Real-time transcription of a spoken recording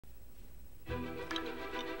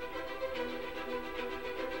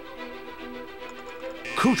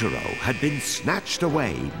Kuturo had been snatched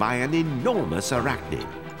away by an enormous arachnid.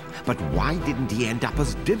 But why didn't he end up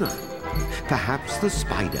as dinner? Perhaps the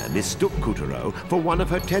spider mistook Kuturo for one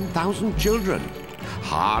of her 10,000 children.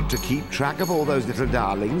 Hard to keep track of all those little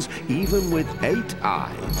darlings, even with 8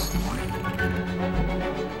 eyes.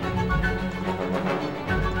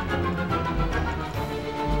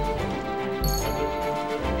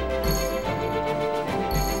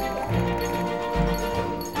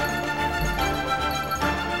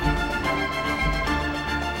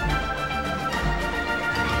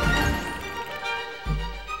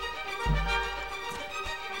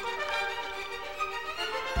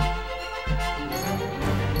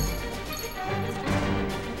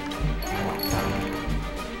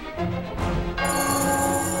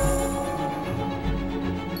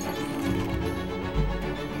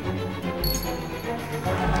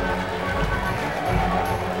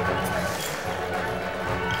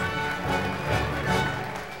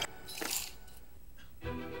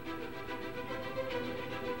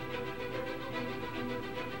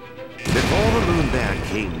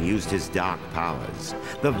 Used his dark powers.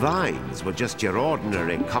 The vines were just your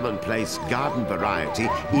ordinary, commonplace garden variety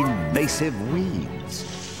invasive weeds.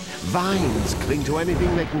 Vines cling to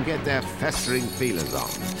anything they can get their festering feelers on,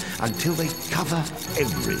 until they cover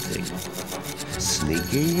everything.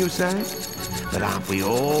 Sneaky, you say? But aren't we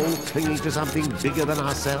all clinging to something bigger than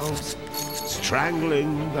ourselves?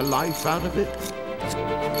 Strangling the life out of it?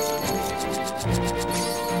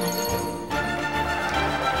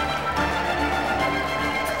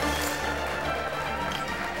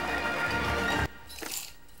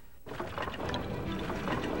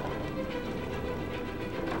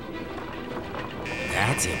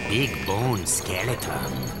 That's a big bone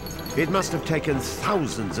skeleton. It must have taken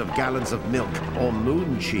thousands of gallons of milk or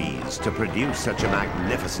moon cheese to produce such a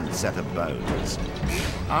magnificent set of bones.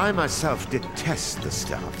 I myself detest the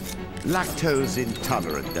stuff. Lactose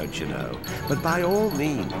intolerant, don't you know? But by all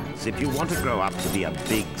means, if you want to grow up to be a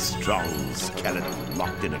big, strong skeleton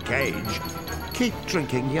locked in a cage, keep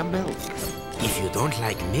drinking your milk. If you don't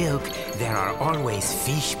like milk, there are always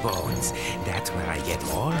fish bones. That's where I get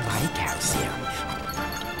all my calcium.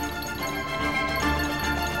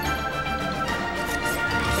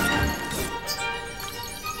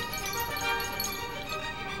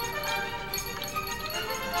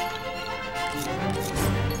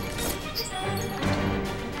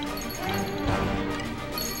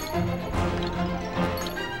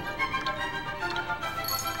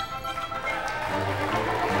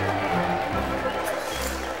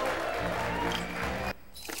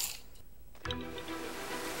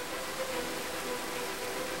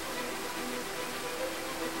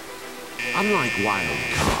 Unlike wild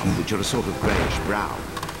carp, which are a sort of greyish-brown,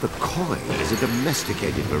 the koi is a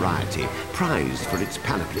domesticated variety prized for its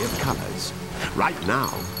panoply of colors. Right now,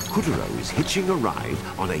 Kuturo is hitching a ride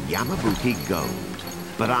on a Yamabuki Gold.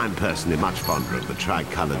 But I'm personally much fonder of the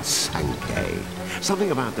tricolored Sankei. Something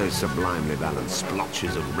about those sublimely balanced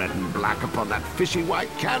splotches of red and black upon that fishy white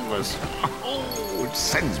canvas. Oh, it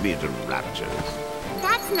sends me into raptures.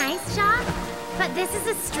 That's nice, Shaw. But this is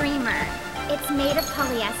a streamer. It's made of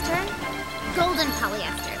polyester. Golden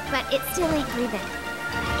polyester, but it still ain't breathing.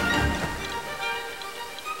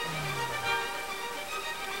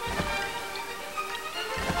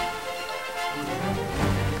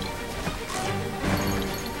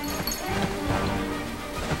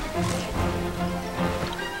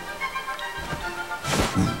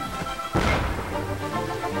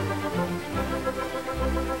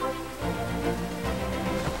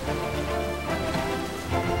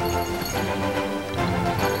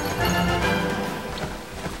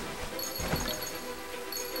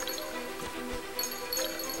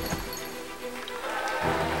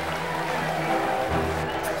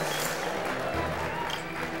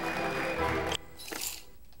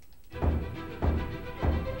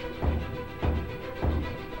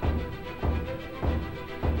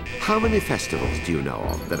 How many festivals do you know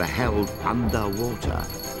of that are held underwater?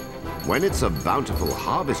 When it's a bountiful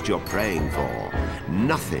harvest you're praying for,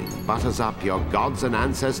 nothing butters up your gods and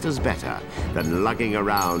ancestors better than lugging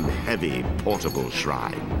around heavy portable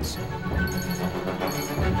shrines.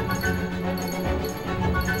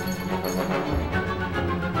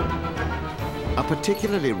 A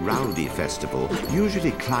particularly rowdy festival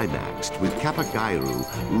usually climaxed with Kapagairu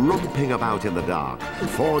romping about in the dark,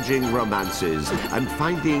 forging romances and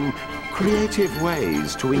finding creative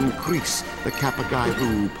ways to increase the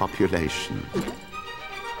Kapagairu population.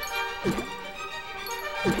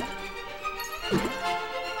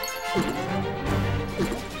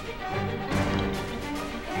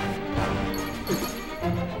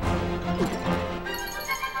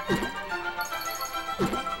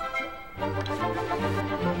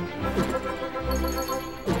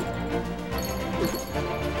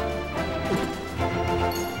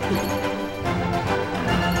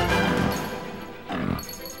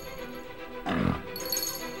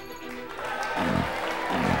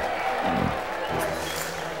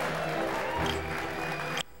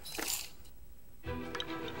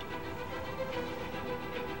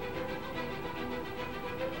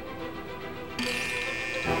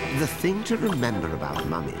 The thing to remember about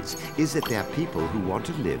mummies is that they're people who want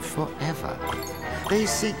to live forever. They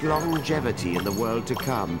seek longevity in the world to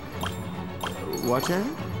come. What, eh?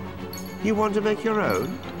 You want to make your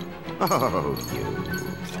own? Oh, you.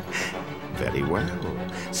 Very well.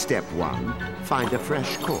 Step 1, find a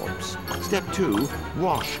fresh corpse. Step 2,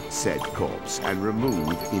 wash said corpse and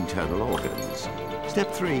remove internal organs.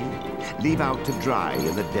 Step 3, leave out to dry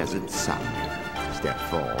in the desert sun. Step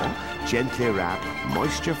 4, gently wrap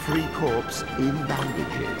moisture-free corpse in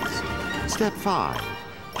bandages. Step 5,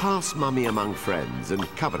 pass mummy among friends and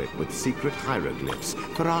cover it with secret hieroglyphs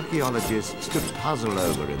for archaeologists to puzzle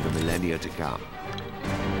over in the millennia to come.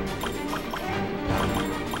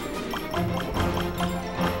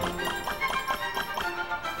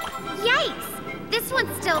 Yikes! This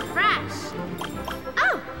one's still fresh.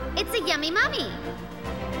 Oh, it's a yummy mummy.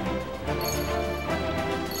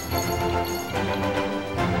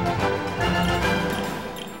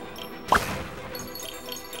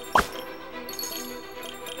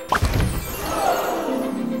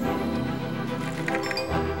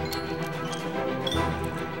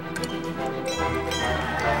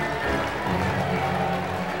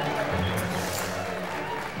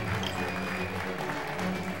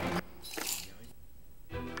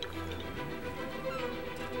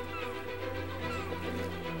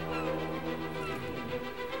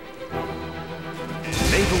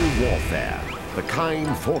 Naval warfare, the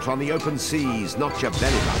kind fought on the open seas, not your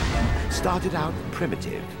belly button, started out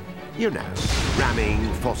primitive. You know,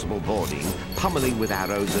 ramming, forcible boarding, pummeling with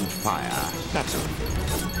arrows and fire, that sort of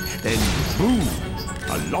thing. Then,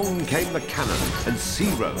 boom! Along came the cannon, and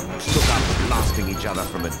sea rogues took up blasting each other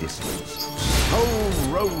from a distance.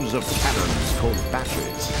 Whole rows of cannons, called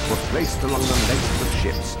batteries, were placed along the length of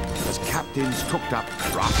ships as captains cooked up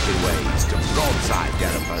crafty ways to broadside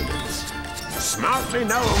their opponents. Smartly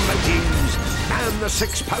known, mateys! Man the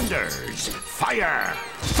 6-pounders! Fire!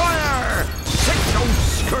 Fire! Sick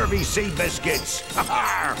those scurvy sea biscuits! Ha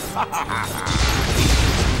ha! Ha ha ha!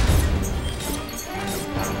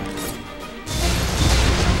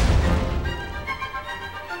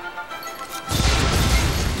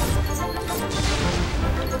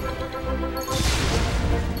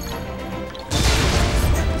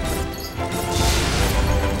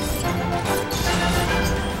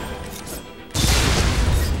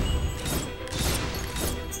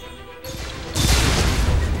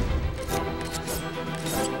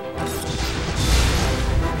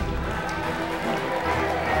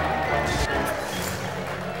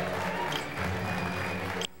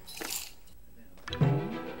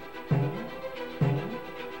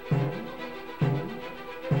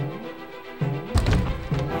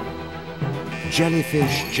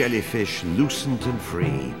 Jellyfish, jellyfish, lucent and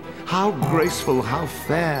free. How graceful, how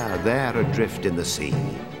fair, there adrift in the sea.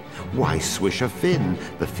 Why swish a fin?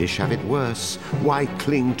 The fish have it worse. Why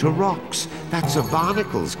cling to rocks? That's a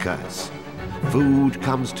barnacle's curse. Food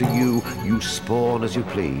comes to you, you spawn as you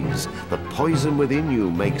please. The poison within you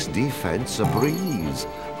makes defense a breeze.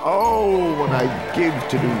 Oh, what I'd give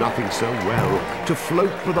to do nothing so well, to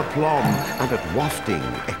float with aplomb and at wafting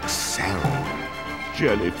excel.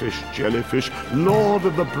 Jellyfish, jellyfish, lord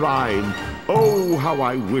of the brine, oh, how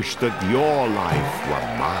I wish that your life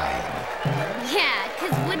were mine. Yeah,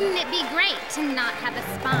 'cause wouldn't it be great to not have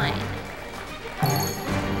a spine?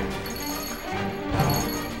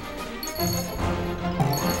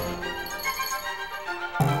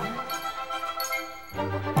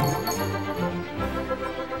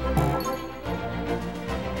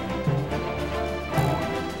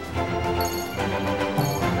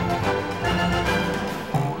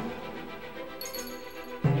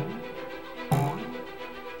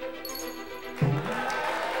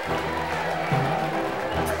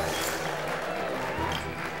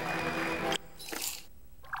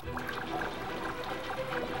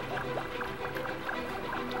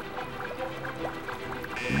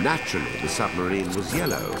 Naturally, the submarine was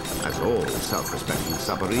yellow, as all self-respecting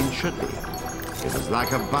submarines should be. It was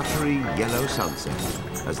like a buttery yellow sunset,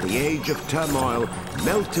 as the age of turmoil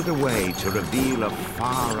melted away to reveal a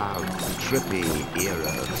far-out, trippy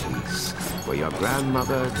era of peace, where your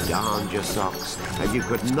grandmother darned your socks and you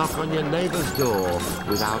could knock on your neighbor's door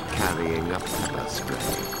without carrying a pepper spray.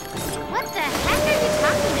 What the heck are you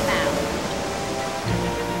talking about?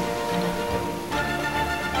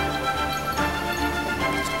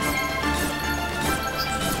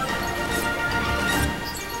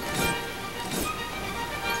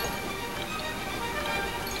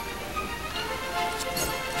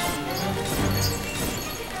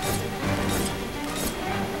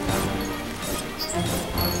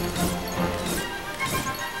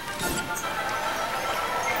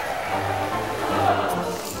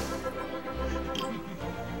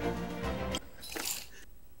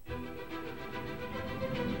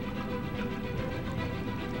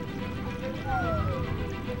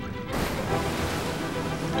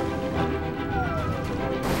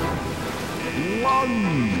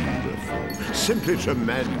 Wonderful! Simply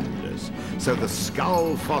tremendous. So the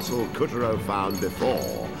skull fossil Kuturo found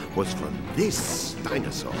before was from this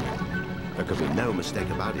dinosaur. There could be no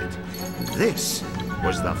mistake about it. This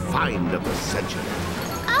was the find of the century.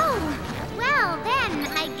 Oh, well then,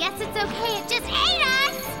 I guess it's okay. It just ate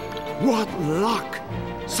us! What luck!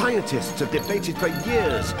 Scientists have debated for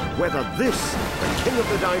years whether this, the king of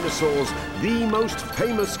the dinosaurs, the most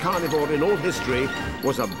famous carnivore in all history,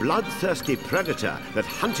 was a bloodthirsty predator that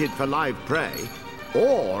hunted for live prey,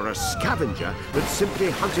 or a scavenger that simply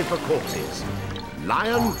hunted for corpses.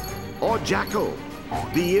 Lion or jackal?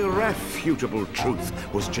 The irrefutable truth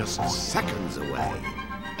was just seconds away.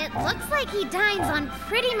 It looks like he dines on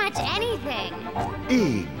pretty much anything.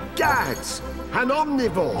 Egads! An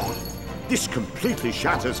omnivore! This completely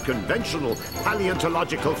shatters conventional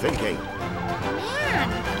paleontological thinking. Man,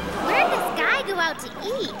 where did this guy go out to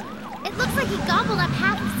eat? It looks like he gobbled up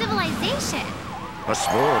half of civilization. A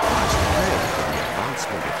small price to pay for the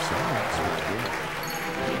advancement of science, would you?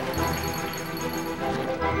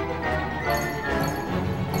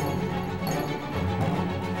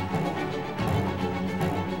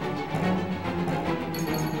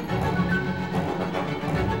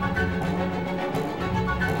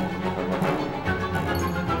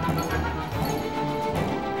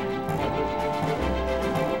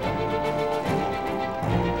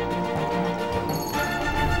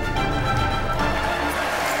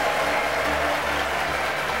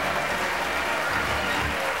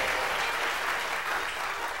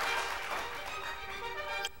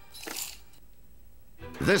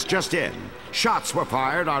 This just in. Shots were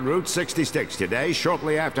fired on Route 66 today,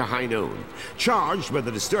 shortly after high noon. Charged with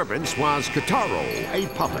the disturbance was Kuturo, a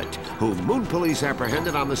puppet, whom Moon Police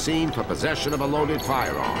apprehended on the scene for possession of a loaded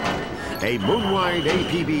firearm. A moon-wide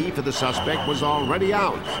APB for the suspect was already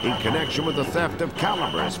out in connection with the theft of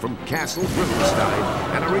calibers from Castle Griffenstein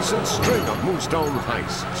and a recent string of Moonstone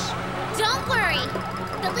heists. Don't worry.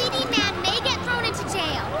 The leading man may get thrown into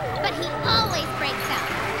jail, but he always breaks out.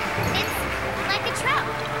 It's like a trout.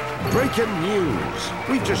 Breaking news!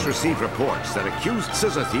 We've just received reports that accused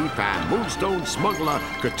scissor thief and Moonstone smuggler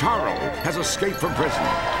Kuturo has escaped from prison.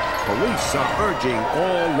 Police are urging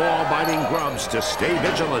all law-abiding grubs to stay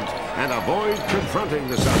vigilant and avoid confronting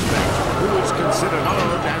the suspect, who is considered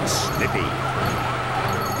armed and snippy.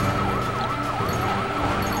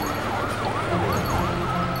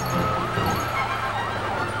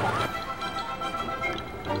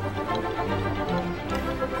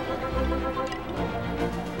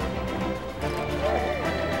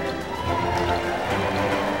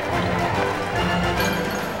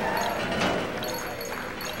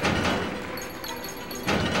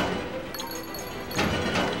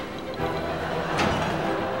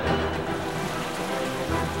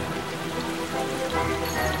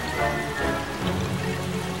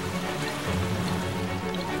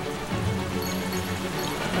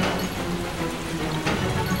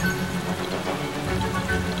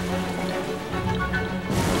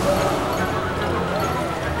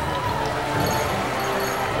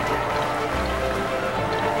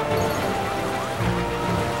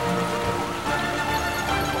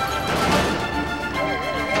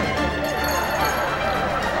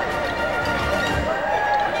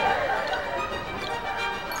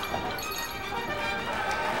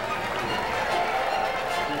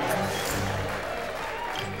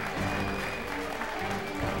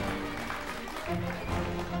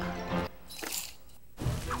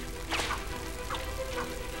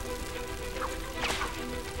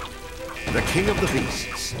 The king of the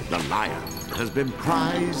beasts, the lion, has been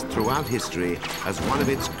prized throughout history as one of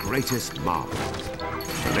its greatest marvels.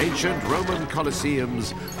 From ancient Roman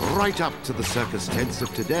colosseums right up to the circus tents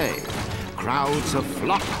of today, crowds have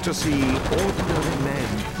flocked to see ordinary men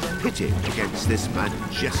pitted against this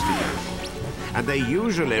majestic animal. And they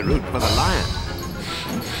usually root for the lion.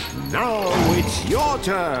 Now it's your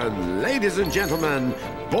turn, ladies and gentlemen,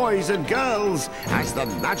 boys and girls, as the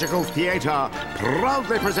Magical Theatre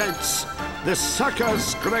proudly presents the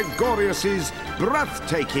Circus Gregorius's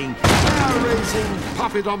breathtaking, hair-raising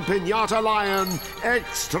puppet on Pinata Lion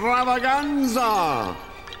extravaganza!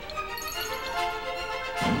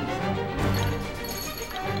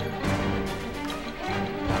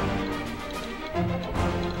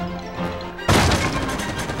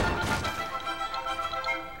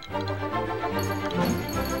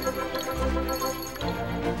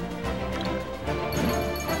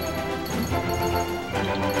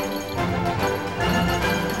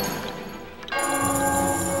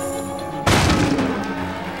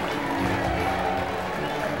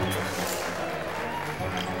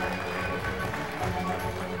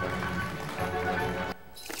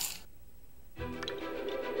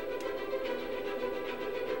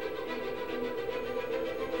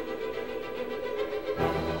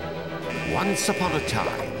 Once upon a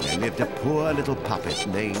time, there lived a poor little puppet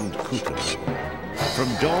named Kuturo. From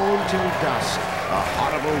dawn till dusk, a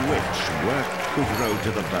horrible witch worked Kuturo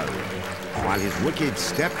to the bone, while his wicked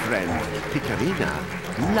step-friend, Picarina,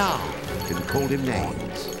 laughed and called him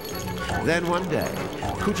names. Then one day,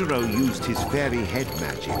 Kuturo used his fairy head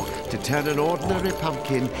magic to turn an ordinary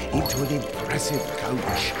pumpkin into an impressive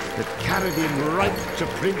coach that carried him right to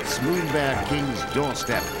Prince Moonbear King's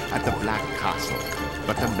doorstep at the Black Castle.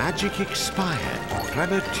 But the magic expired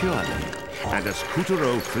prematurely, and as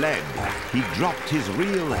Kuturo fled, he dropped his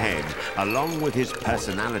real head along with his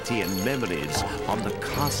personality and memories on the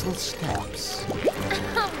castle steps.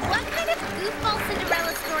 What kind of goofball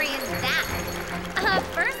Cinderella story is that?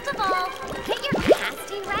 First of all, get your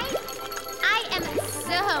casting right. I am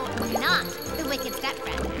so not the wicked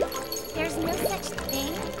stepfriend. There's no such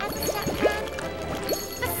thing as a stepfriend.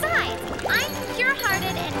 Besides, I'm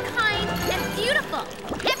pure-hearted and kind and beautiful.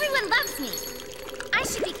 Everyone loves me. I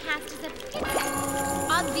should be cast as a princess.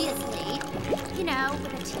 Obviously. You know,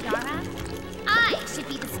 with a tiara. I should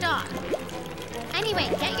be the star. Anyway,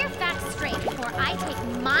 get your facts straight before I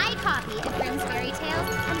take my copy of Grimm's Fairy Tales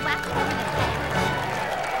and whack it over the head.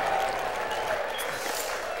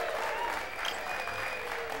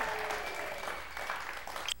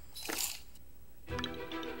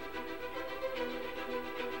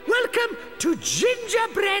 Welcome to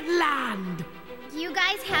Gingerbread Land! You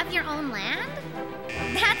guys have your own land?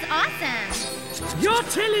 That's awesome! You're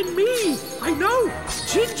telling me! I know!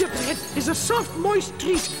 Gingerbread is a soft, moist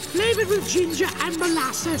treat flavored with ginger and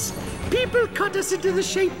molasses. People cut us into the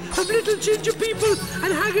shape of little ginger people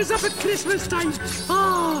and hang us up at Christmas time.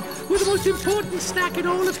 Ah, we're the most important snack in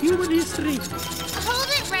all of human history. Hold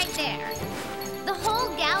it right there. The whole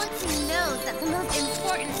galaxy knows that the most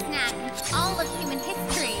important snack in all of human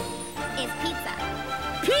history is pizza.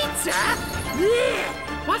 Pizza?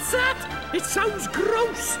 Yeah! What's that? It sounds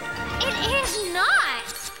gross. It is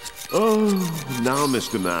not! Oh, now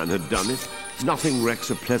Mr. Man had done it. Nothing wrecks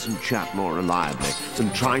a pleasant chat more reliably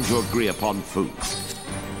than trying to agree upon food.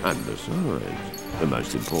 And besides, the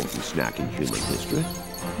most important snack in human history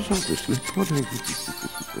is obviously pudding.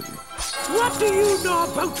 What do you know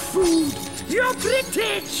about food? You're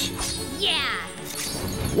British! Yeah!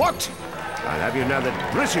 What? I'll have you know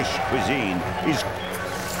that British cuisine is...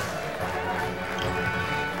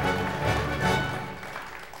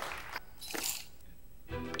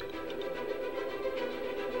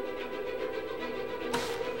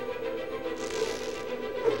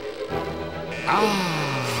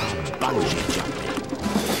 bungee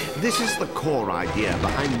jumping. This is the core idea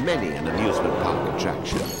behind many an amusement park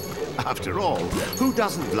attraction. After all, who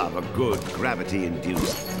doesn't love a good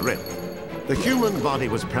gravity-induced thrill? The human body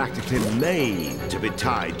was practically made to be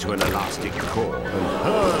tied to an elastic cord and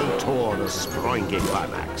hurled toward a springy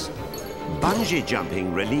climax. Bungee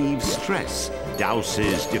jumping relieves stress,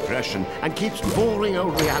 douses depression, and keeps boring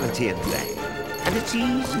old reality at bay. And it's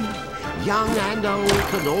easy. Young and old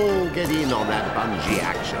can all get in on that bungee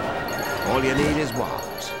action. All you need is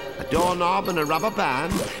what? A doorknob and a rubber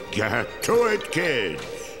band? Get to it, kids!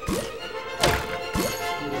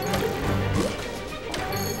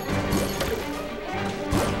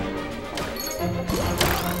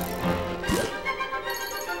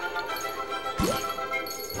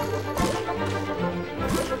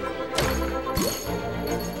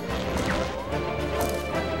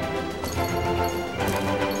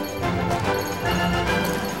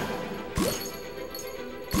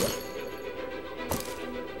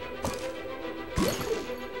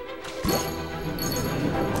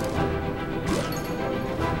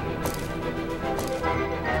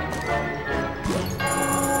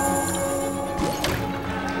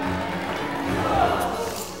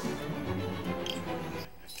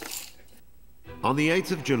 On the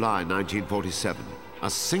 8th of July, 1947, a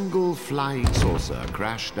single flying saucer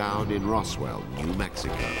crashed down in Roswell, New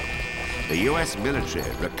Mexico. The U.S. military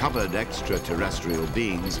recovered extraterrestrial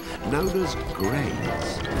beings known as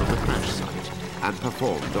Greys from the crash site and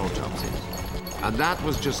performed autopsies. And that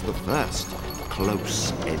was just the first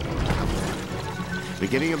close encounter.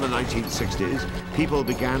 Beginning in the 1960s, people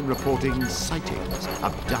began reporting sightings,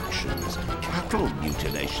 abductions, cattle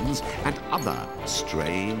mutilations, and other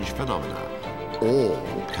strange phenomena,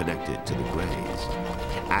 all connected to the Greys.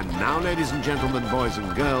 And now, ladies and gentlemen, boys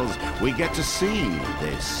and girls, we get to see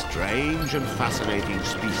this strange and fascinating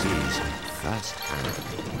species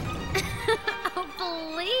firsthand. Oh,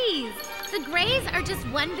 please! The Greys are just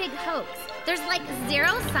one big hoax. There's like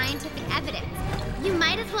zero scientific evidence. You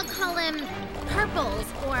might as well call them purples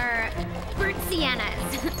or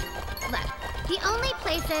Bertsianas. Look, the only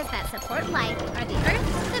places that support life are the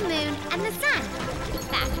Earth, the Moon, and the Sun.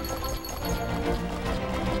 Fact.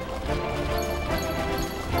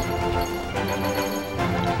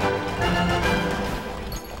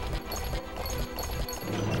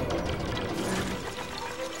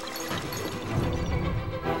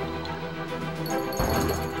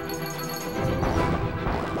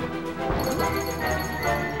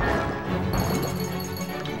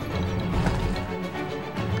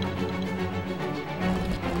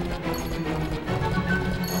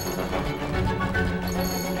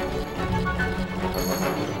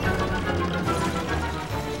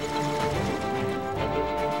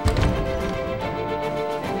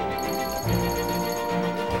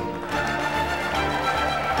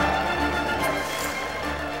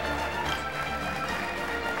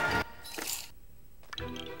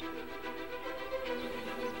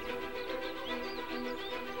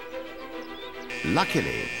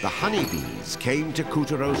 Luckily, the honeybees came to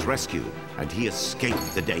Kuturo's rescue, and he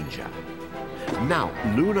escaped the danger. Now,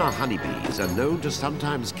 lunar honeybees are known to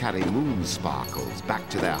sometimes carry moon sparkles back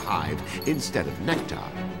to their hive instead of nectar.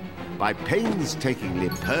 By painstakingly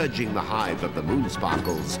purging the hive of the moon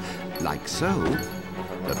sparkles, like so,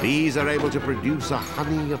 the bees are able to produce a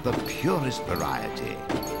honey of the purest variety.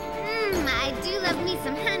 I do love me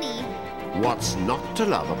some honey. What's not to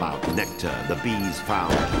love about nectar the bees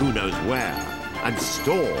found who knows where, and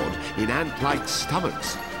stored in ant-like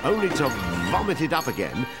stomachs, only to vomit it up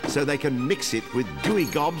again so they can mix it with gooey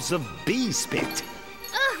gobs of bee spit.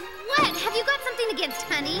 Ugh, what? Have you got something against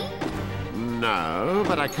honey? No,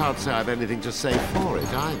 but I can't say I've anything to say for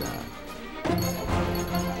it either.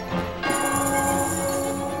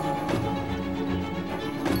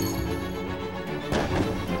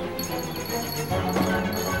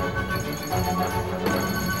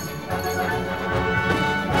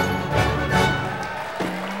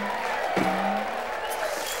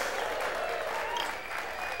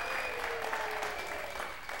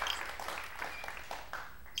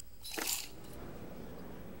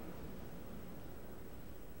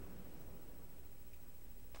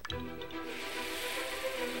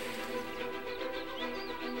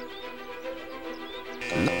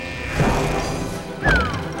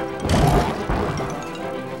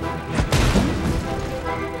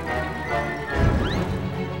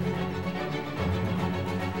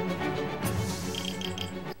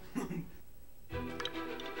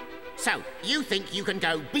 So, you think you can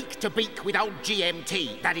go beak to beak with old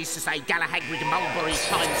GMT, that is to say Galahad with Mulberry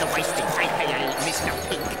Times a Wasting, a.k.a. Mr.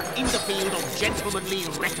 Pink, in the field of gentlemanly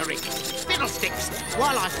rhetoric? Fiddlesticks!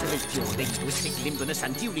 While I salute your linguistic limberness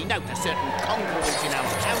and duly note a certain congruence in our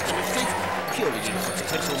countenances, purely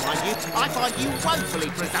inconsequential, mind you, I find you woefully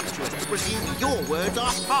presumptuous to presume your words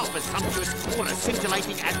are half as sumptuous or as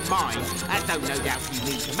scintillating as mine, as though no doubt you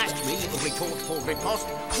mean to match me, retort for riposte.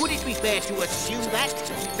 Would it be fair to assume that?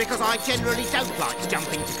 Because I generally don't like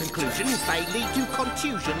jumping to conclusions. They lead to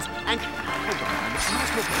contusions and... Hold on a minute, I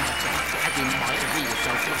look at that, as in my real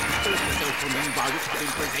self, not the self from you by which I've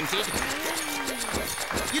been presented.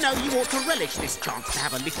 You know, you ought to relish this chance to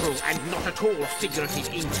have a literal and not at all figurative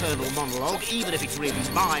internal monologue, even if it's really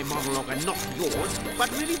my monologue and not yours.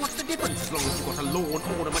 But really, what's the difference as long as you've got a lawn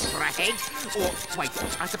ornament for a head? Or, wait,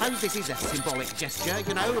 I suppose this is a symbolic gesture,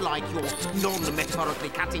 you know, like you're non-metaphorically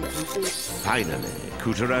cutting through all... Finally,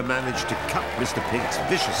 Kuturo managed to cut Mr. Pink's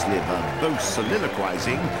viciously verbose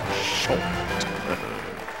soliloquizing short.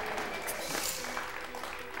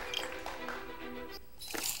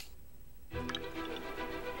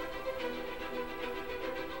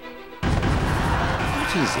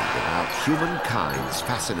 What is it about humankind's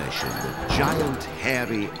fascination with giant,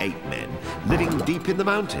 hairy ape-men living deep in the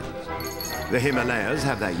mountains? The Himalayas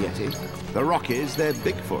have their Yeti, the Rockies their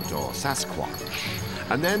Bigfoot or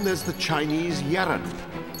Sasquatch, and then there's the Chinese Yeren,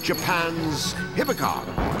 Japan's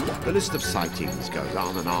Hippocamp. The list of sightings goes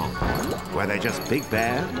on and on. Were they just big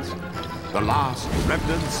bears? The last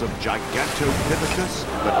remnants of Gigantopithecus,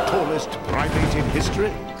 the tallest primate in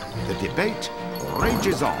history? The debate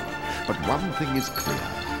rages on. But one thing is clear.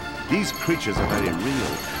 These creatures are very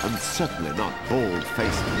real, and certainly not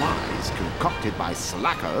bald-faced lies concocted by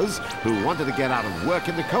slackers who wanted to get out of work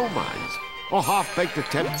in the coal mines, or half-baked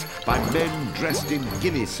attempts by men dressed in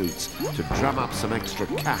ghillie suits to drum up some extra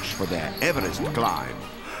cash for their Everest climb.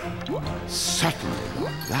 Certainly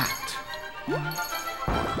not that.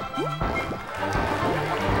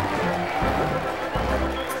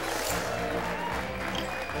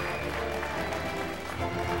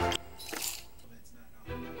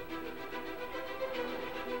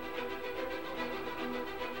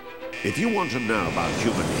 If you want to know about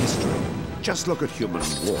human history, just look at human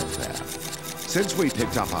warfare. Since we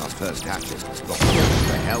picked up our first hatchet, the horse,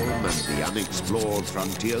 the helm, and the unexplored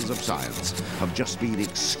frontiers of science have just been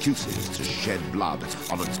excuses to shed blood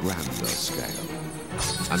on a grander scale.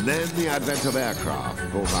 And then the advent of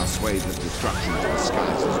aircraft brought our swathe of destruction to the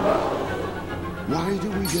skies as well. Why do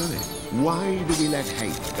we do it? Why do we let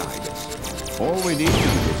hate guide us? All we need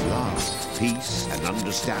is love, peace, and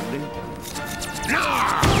understanding.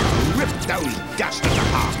 Rip those dastards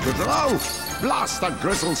apart, Puppeteer-All! Blast the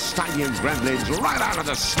grizzled stallion gremlins right out of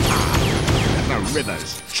the sky! Let the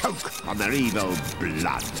rivers choke on their evil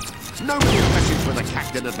blood! Nobody messes with the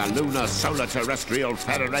captain of the Lunar Solar Terrestrial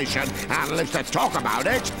Federation and lives to talk about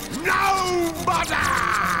it! Nobody!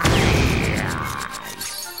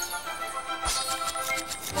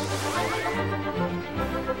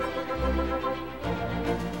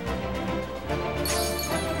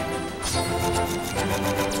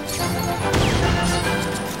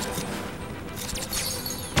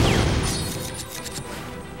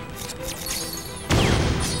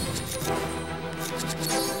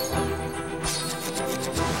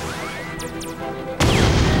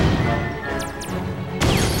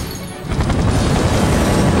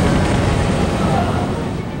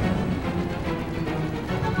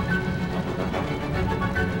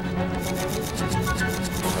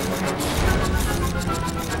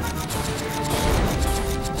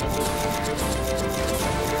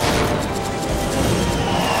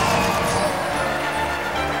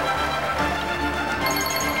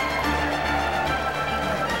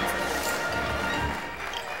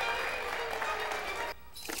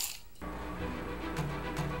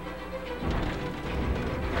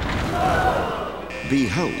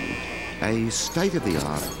 Behold, a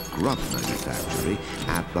state-of-the-art grub manufactory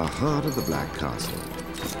at the heart of the Black Castle.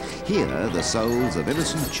 Here, the souls of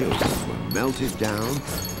innocent children were melted down,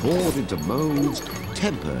 poured into molds,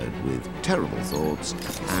 tempered with terrible thoughts,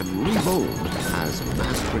 and reborn as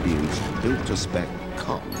mass-produced, built-to-spec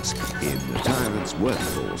cogs in the tyrant's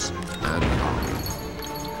workforce and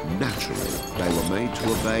army. Naturally, they were made to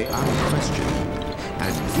obey unquestioningly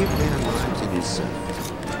and give their lives in his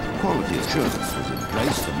service. Quality assurance was in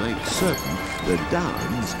place to make certain the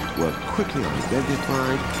Downs were quickly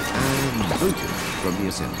identified and booted from the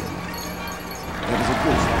assembly line. There was a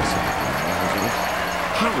grisly sight in the eyes of it.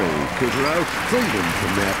 Hurry, Puppeteer-All, free them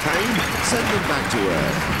from their pain, send them back to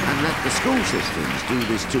Earth, and let the school systems do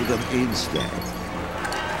this to them instead.